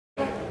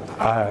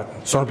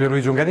Sono Pier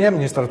Luigi Ungania,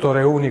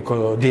 amministratore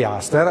unico di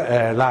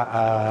Aster,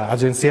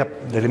 l'agenzia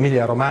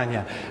dell'Emilia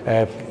Romagna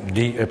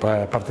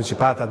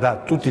partecipata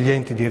da tutti gli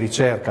enti di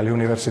ricerca, le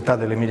università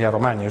dell'Emilia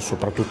Romagna e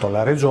soprattutto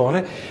la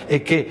Regione,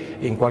 e che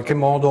in qualche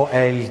modo è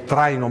il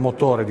traino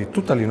motore di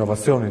tutta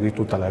l'innovazione, di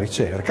tutta la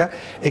ricerca,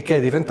 e che è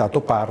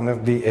diventato partner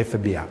di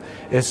FBA.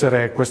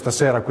 Essere questa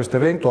sera a questo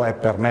evento è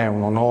per me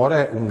un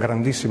onore, un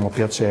grandissimo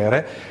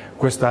piacere.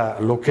 Questa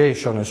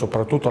location e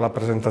soprattutto la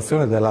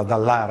presentazione della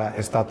Dallara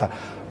è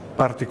stata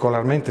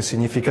particolarmente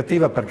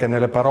significativa, perché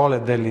nelle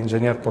parole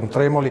dell'ingegner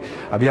Pontremoli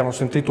abbiamo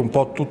sentito un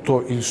po'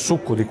 tutto il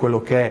succo di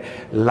quello che è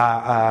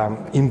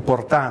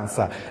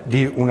l'importanza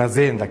di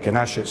un'azienda che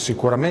nasce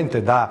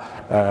sicuramente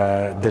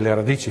da delle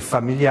radici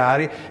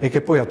familiari e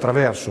che poi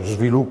attraverso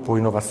sviluppo,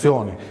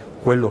 innovazione,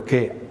 quello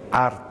che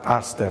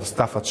Aster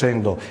sta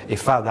facendo e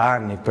fa da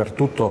anni per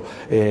tutto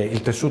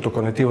il tessuto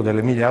connettivo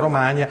dell'Emilia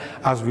Romagna,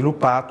 ha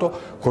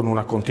sviluppato con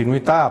una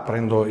continuità,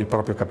 aprendo il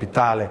proprio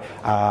capitale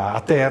a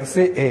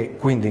terzi e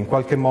quindi in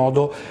qualche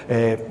modo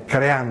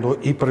creando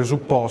i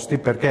presupposti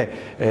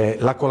perché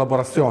la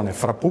collaborazione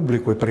fra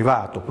pubblico e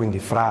privato, quindi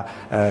fra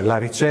la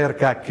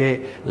ricerca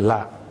che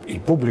il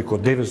pubblico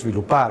deve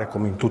sviluppare,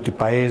 come in tutti i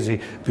paesi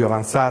più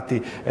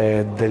avanzati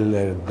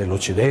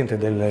dell'Occidente,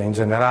 in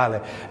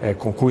generale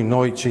con cui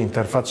noi ci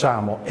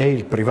interfacciamo, e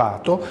il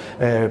privato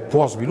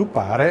può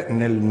sviluppare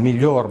nel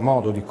miglior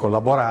modo di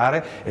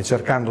collaborare e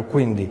cercando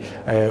quindi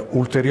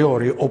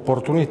ulteriori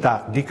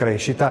opportunità di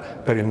crescita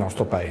per il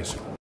nostro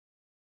Paese.